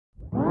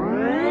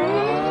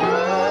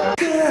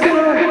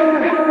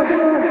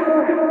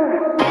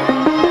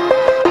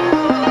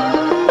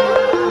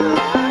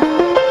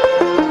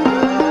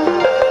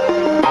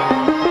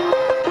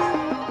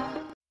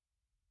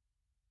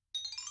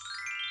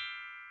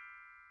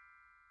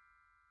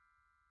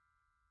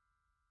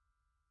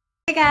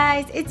Hey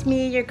guys, it's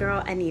me, your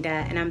girl Anita,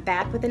 and I'm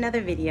back with another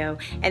video.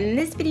 And in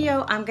this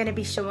video, I'm going to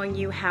be showing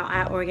you how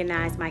I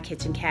organize my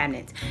kitchen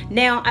cabinets.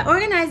 Now, I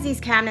organized these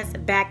cabinets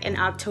back in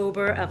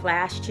October of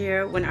last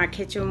year when our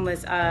kitchen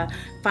was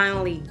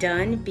finally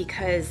done,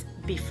 because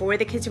before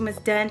the kitchen was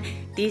done,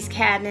 these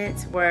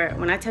cabinets were,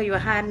 when I tell you a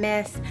hot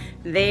mess,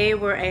 they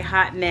were a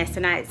hot mess.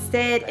 And I had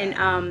said in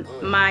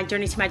my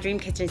Journey to My Dream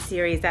Kitchen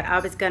series that I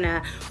was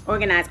gonna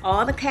organize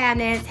all the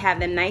cabinets, have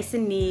them nice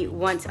and neat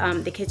once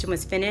the kitchen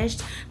was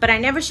finished. But I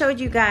never showed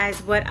you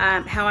guys what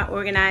how I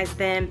organized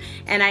them,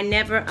 and I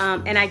never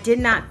and I did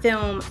not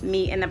film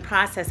me in the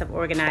process of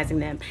organizing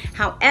them.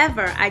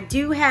 However, I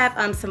do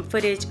have some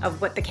footage of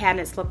what the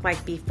cabinets looked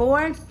like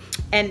before,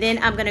 and then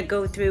I'm gonna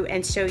go through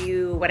and show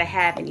you what I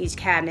have in each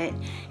cabinet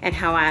and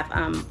how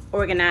I've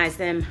organized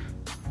them,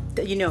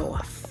 you know,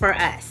 for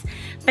us.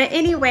 But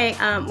anyway,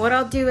 what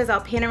I'll do is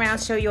I'll pan around,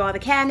 show you all the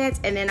cabinets,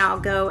 and then I'll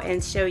go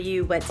and show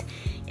you what's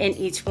in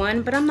each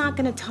one. But I'm not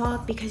gonna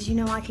talk because, you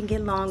know, I can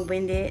get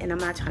long-winded, and I'm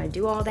not trying to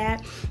do all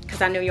that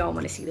because I know y'all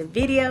want to see the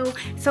video.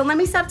 So let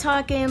me stop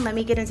talking, let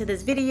me get into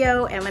this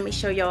video, and let me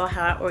show y'all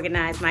how I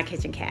organize my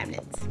kitchen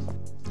cabinets.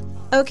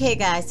 Okay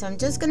guys, so I'm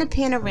just going to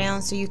pan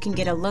around so you can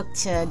get a look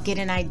to get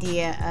an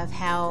idea of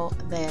how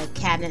the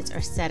cabinets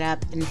are set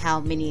up and how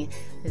many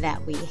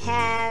that we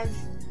have.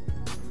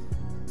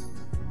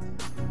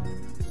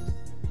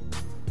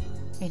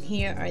 And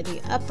here are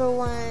the upper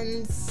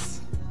ones,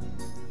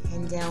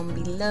 and down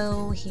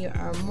below here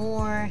are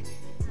more.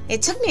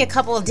 It took me a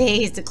couple of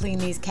days to clean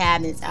these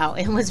cabinets out.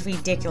 It was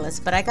ridiculous,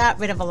 but I got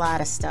rid of a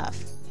lot of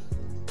stuff.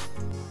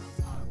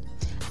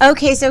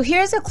 Okay, so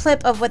here's a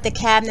clip of what the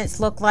cabinets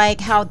look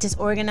like, how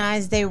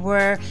disorganized they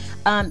were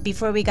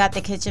before we got the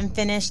kitchen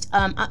finished.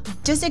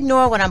 Just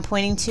ignore what I'm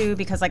pointing to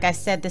because, like I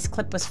said, this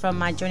clip was from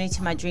my Journey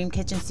to My Dream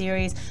Kitchen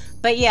series.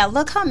 But yeah,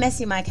 look how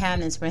messy my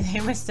cabinets were.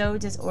 They were so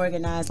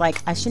disorganized.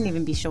 Like, I shouldn't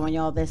even be showing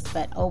y'all this,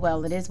 but oh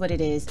well, it is what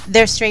it is.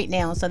 They're straight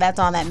now, so that's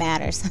all that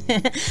matters.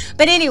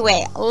 But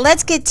anyway,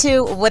 let's get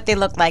to what they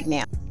look like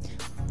now.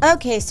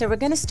 Okay, so we're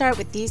going to start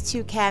with these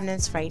two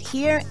cabinets right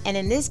here, and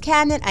in this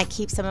cabinet I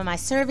keep some of my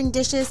serving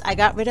dishes. I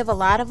got rid of a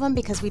lot of them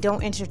because we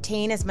don't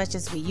entertain as much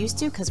as we used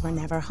to because we're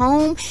never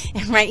home.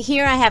 And right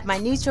here I have my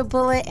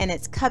NutriBullet and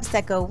its cups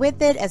that go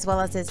with it, as well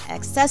as its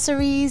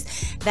accessories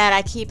that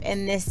I keep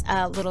in this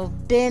little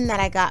bin that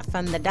I got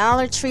from the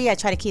Dollar Tree. I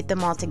try to keep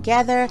them all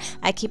together.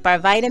 I keep our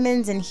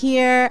vitamins in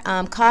here,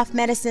 cough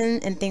medicine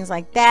and things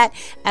like that,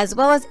 as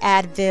well as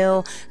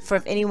Advil for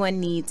if anyone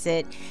needs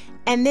it.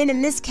 And then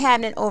in this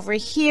cabinet over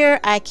here,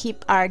 I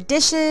keep our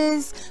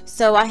dishes.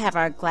 So I have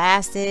our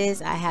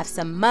glasses, I have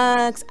some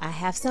mugs, I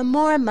have some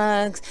more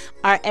mugs,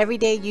 our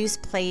everyday use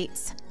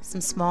plates, some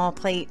small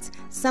plates,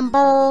 some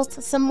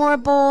bowls, some more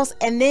bowls,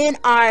 and then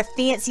our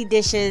fancy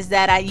dishes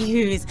that I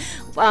use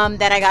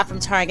that I got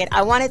from Target.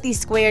 I wanted these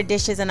square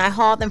dishes and I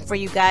hauled them for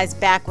you guys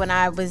back when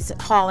I was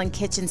hauling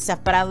kitchen stuff,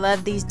 but I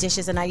love these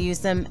dishes and I use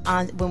them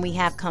when we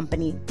have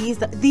company.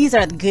 These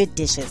are good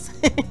dishes.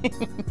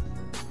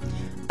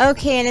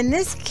 Okay, and in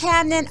this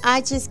cabinet, I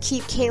just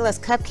keep Kayla's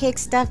cupcake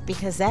stuff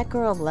because that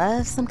girl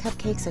loves some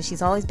cupcakes, so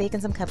she's always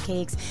baking some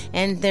cupcakes.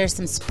 And there's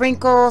some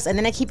sprinkles, and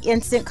then I keep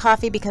instant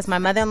coffee because my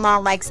mother-in-law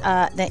likes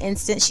the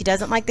instant. She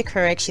doesn't like the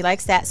Keurig. She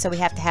likes that, so we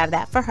have to have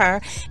that for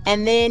her.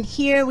 And then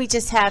here we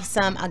just have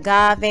some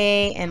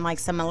agave and like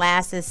some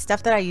molasses,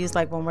 stuff that I use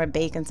like when we're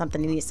baking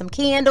something. You need some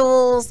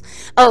candles.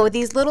 Oh,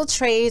 these little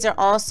trays are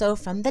also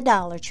from the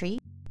Dollar Tree.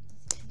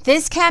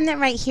 This cabinet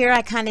right here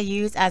I kind of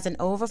use as an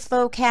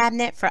overflow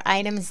cabinet for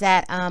items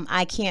that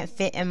I can't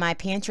fit in my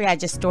pantry. I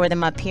just store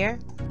them up here.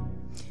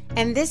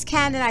 And this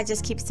cabinet I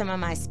just keep some of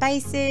my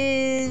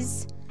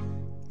spices,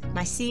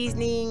 my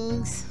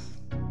seasonings,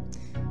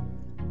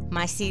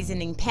 my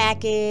seasoning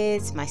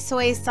packets, my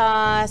soy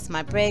sauce,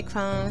 my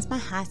breadcrumbs, my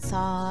hot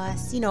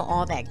sauce, you know,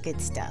 all that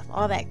good stuff,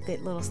 all that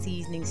good little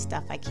seasoning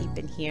stuff I keep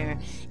in here.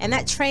 And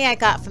that tray I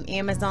got from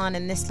Amazon,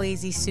 and this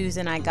Lazy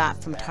Susan I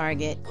got from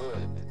Target.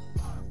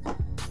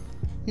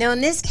 Now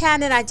in this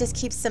cabinet I just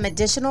keep some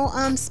additional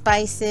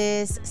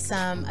spices,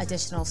 some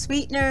additional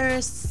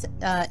sweeteners,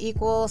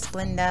 Equal,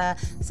 Splenda,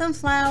 some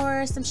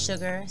flour, some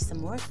sugar, some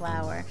more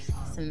flour,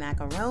 some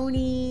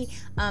macaroni.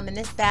 In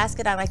this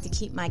basket I like to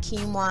keep my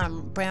quinoa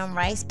and brown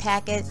rice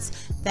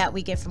packets that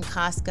we get from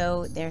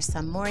Costco. There's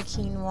some more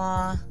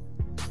quinoa,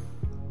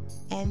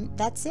 and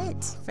that's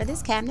it for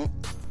this cabinet.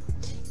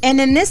 And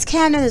in this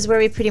cabinet is where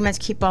we pretty much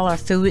keep all our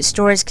food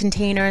storage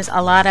containers,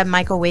 a lot of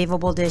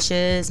microwavable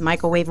dishes,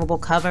 microwavable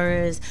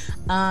covers,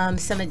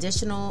 some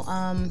additional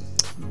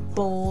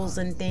bowls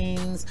and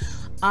things,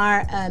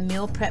 our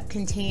meal prep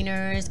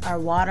containers, our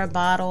water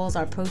bottles,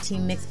 our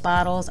protein mix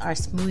bottles, our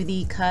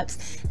smoothie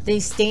cups.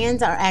 These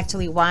stands are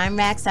actually wine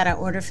racks that I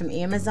ordered from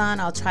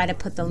Amazon. I'll try to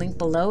put the link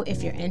below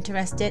if you're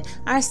interested.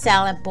 Our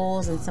salad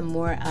bowls and some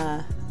more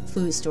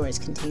food storage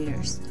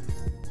containers.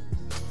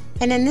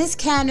 And in this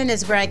cabinet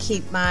is where I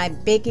keep my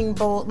baking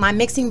bowl, my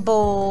mixing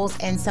bowls,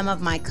 and some of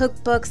my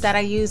cookbooks that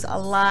I use a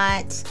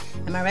lot,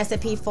 and my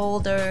recipe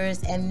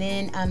folders, and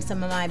then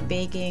some of my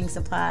baking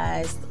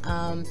supplies.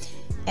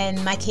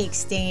 And my cake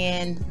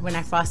stand, when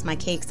I frost my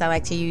cakes, I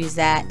like to use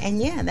that.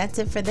 And yeah, that's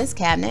it for this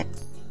cabinet.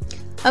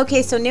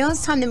 Okay, so now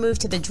it's time to move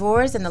to the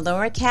drawers and the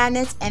lower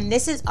cabinets, and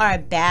this is our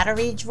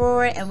battery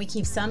drawer, and we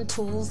keep some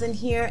tools in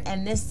here.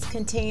 And this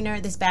container,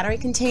 this battery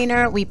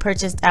container, we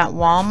purchased at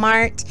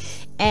Walmart,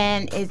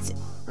 and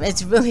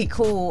it's really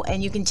cool,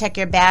 and you can check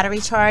your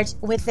battery charge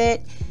with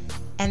it,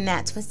 and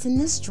that's what's in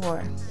this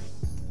drawer.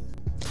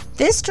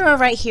 This drawer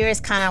right here is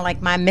kind of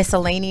like my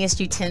miscellaneous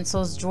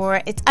utensils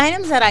drawer. It's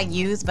items that I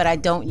use, but I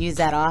don't use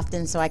that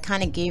often, so I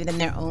kind of gave them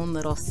their own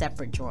little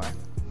separate drawer.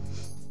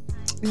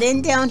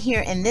 Then down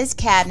here in this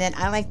cabinet,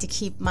 I like to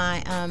keep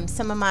my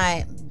some of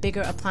my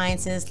bigger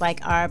appliances, like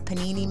our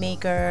panini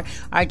maker,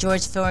 our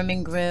George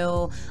Foreman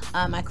grill,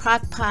 my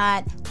crock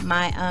pot,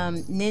 my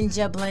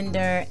Ninja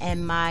blender,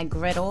 and my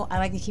griddle. I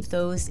like to keep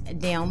those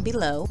down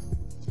below.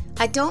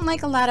 I don't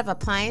like a lot of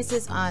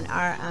appliances on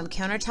our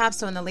countertops,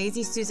 so in the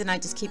Lazy Susan I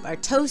just keep our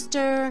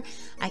toaster,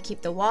 I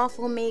keep the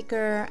waffle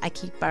maker, I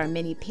keep our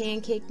mini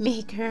pancake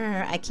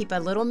maker, I keep a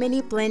little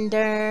mini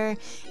blender,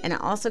 and I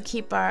also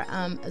keep our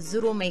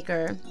zoodle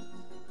maker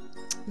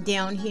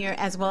down here,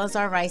 as well as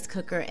our rice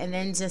cooker, and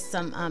then just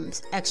some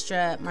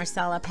extra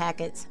Marsala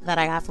packets that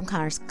I got from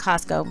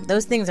Costco.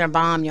 Those things are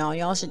bomb, y'all.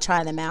 Y'all should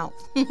try them out.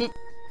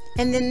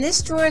 And then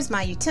this drawer is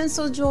my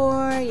utensil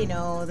drawer, you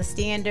know, the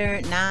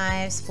standard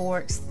knives,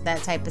 forks,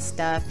 that type of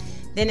stuff.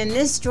 Then in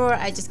this drawer,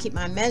 I just keep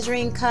my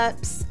measuring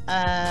cups,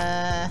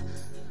 yeah,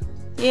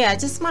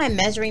 just my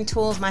measuring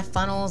tools, my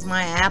funnels,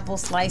 my apple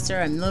slicer,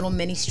 a little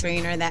mini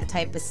strainer, that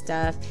type of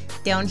stuff.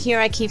 Down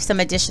here, I keep some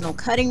additional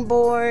cutting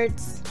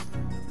boards.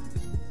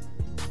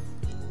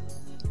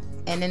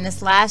 And in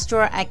this last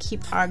drawer, I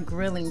keep our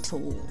grilling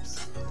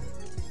tools.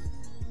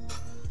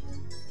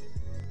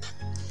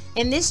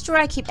 In this drawer,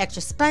 I keep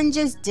extra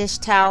sponges, dish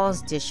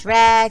towels, dish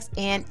rags,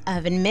 and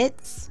oven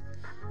mitts.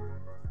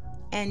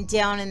 And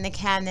down in the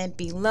cabinet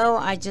below,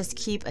 I just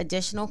keep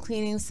additional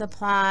cleaning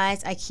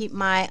supplies. I keep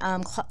my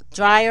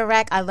dryer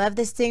rack. I love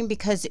this thing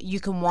because you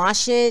can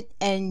wash it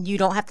and you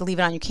don't have to leave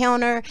it on your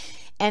counter.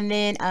 And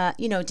then,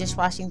 you know,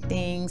 dishwashing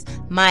things,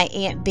 my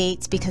ant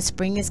baits, because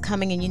spring is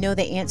coming and you know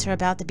the ants are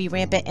about to be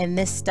rampant, and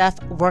this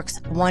stuff works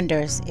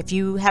wonders. If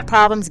you have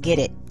problems, get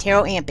it.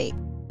 Taro ant bait.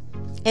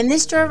 In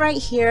this drawer right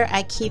here,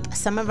 I keep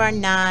some of our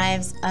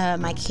knives,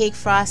 my cake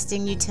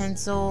frosting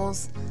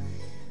utensils.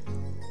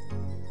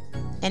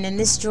 And in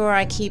this drawer,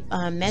 I keep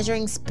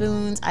measuring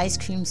spoons, ice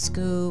cream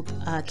scoop,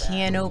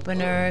 can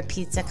opener,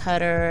 pizza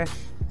cutter,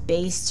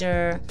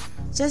 baster,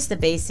 just the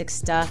basic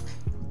stuff.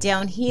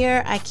 Down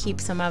here, I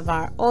keep some of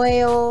our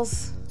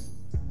oils.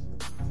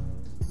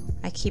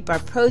 I keep our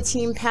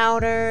protein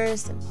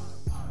powders,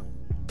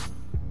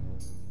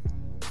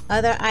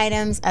 other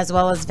items, as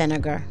well as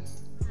vinegar.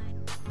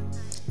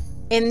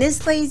 In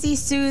this Lazy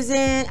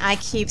Susan, I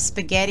keep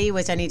spaghetti,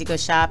 which I need to go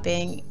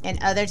shopping,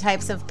 and other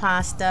types of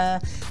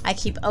pasta. I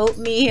keep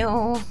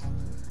oatmeal.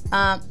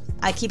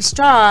 I keep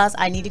straws.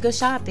 I need to go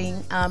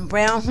shopping.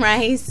 Brown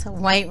rice,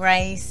 white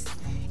rice.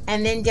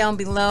 And then down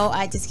below,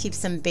 I just keep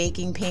some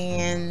baking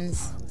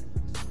pans.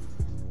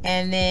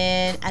 And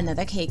then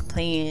another cake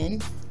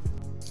pan.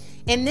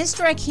 In this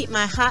drawer, I keep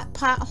my hot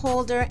pot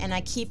holder, and I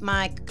keep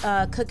my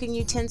cooking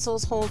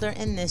utensils holder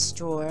in this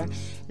drawer.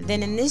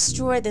 Then in this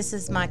drawer, this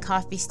is my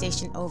coffee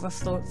station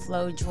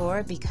overflow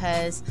drawer,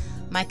 because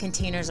my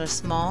containers are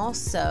small,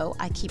 so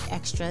I keep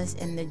extras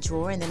in the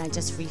drawer, and then I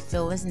just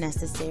refill as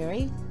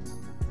necessary.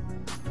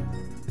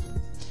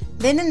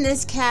 Then in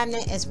this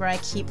cabinet is where I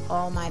keep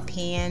all my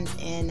pans,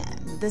 and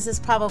this is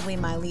probably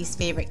my least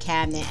favorite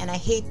cabinet, and I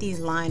hate these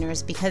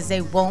liners because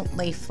they won't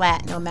lay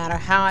flat no matter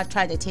how I've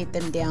tried to tape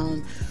them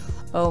down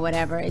or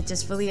whatever. It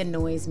just really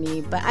annoys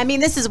me. But I mean,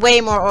 this is way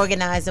more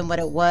organized than what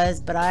it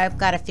was, but I've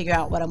got to figure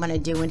out what I'm going to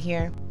do in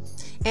here.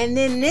 And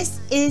then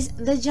this is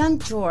the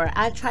junk drawer.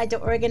 I tried to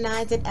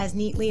organize it as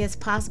neatly as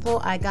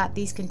possible. I got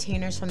these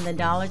containers from the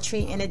Dollar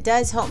Tree, and it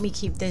does help me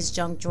keep this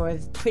junk drawer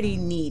pretty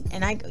neat.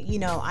 And I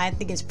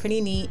think it's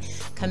pretty neat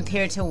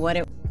compared to what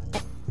it.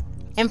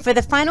 And for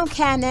the final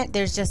cabinet,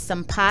 there's just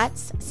some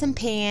pots, some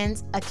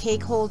pans, a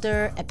cake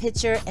holder, a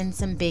pitcher, and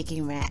some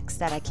baking racks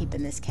that I keep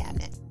in this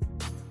cabinet.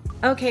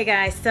 Okay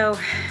guys, so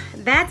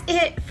that's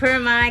it for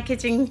my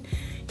kitchen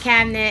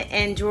cabinet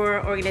and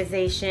drawer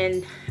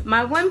organization.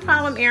 My one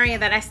problem area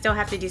that I still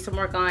have to do some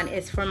work on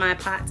is for my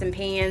pots and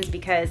pans,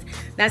 because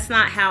that's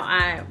not how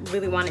I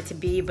really want it to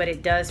be, but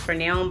it does for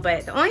now.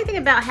 But the only thing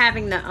about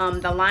having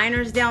the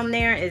liners down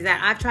there is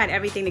that I've tried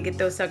everything to get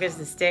those suckers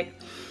to stick,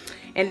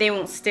 and they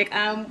won't stick.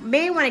 I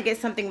may want to get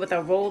something with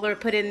a roller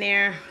put in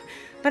there,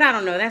 but I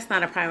don't know, that's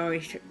not a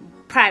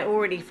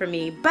priority for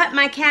me. But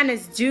my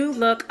cabinets do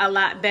look a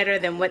lot better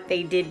than what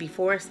they did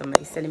before.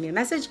 Somebody's sending me a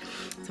message.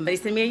 Somebody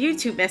sent me a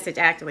YouTube message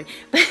actually.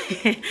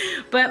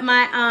 But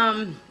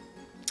my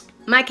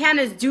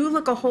cabinets do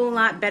look a whole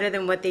lot better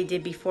than what they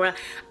did before.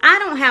 I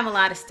don't have a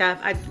lot of stuff.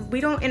 We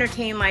don't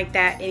entertain like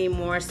that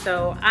anymore,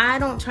 so I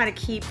don't try to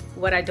keep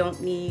what I don't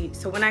need.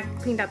 So when I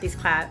cleaned out these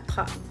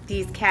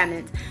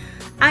cabinets,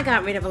 I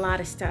got rid of a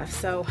lot of stuff.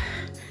 So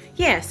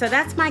yeah, so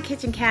that's my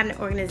kitchen cabinet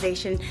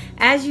organization.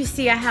 As you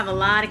see, I have a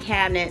lot of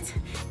cabinets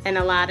and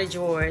a lot of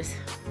drawers.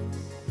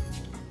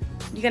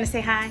 You gonna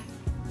say hi?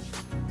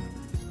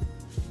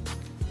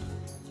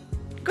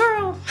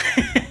 Girl.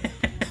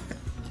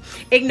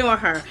 Ignore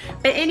her.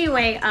 But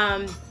anyway,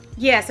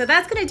 yeah, so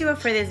that's gonna do it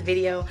for this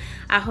video.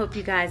 I hope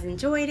you guys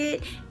enjoyed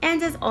it,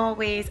 and as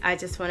always, I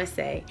just want to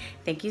say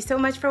thank you so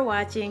much for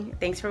watching.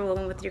 Thanks for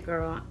rolling with your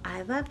girl.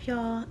 I love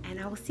y'all, and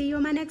I will see you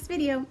in my next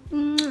video.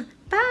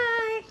 Bye.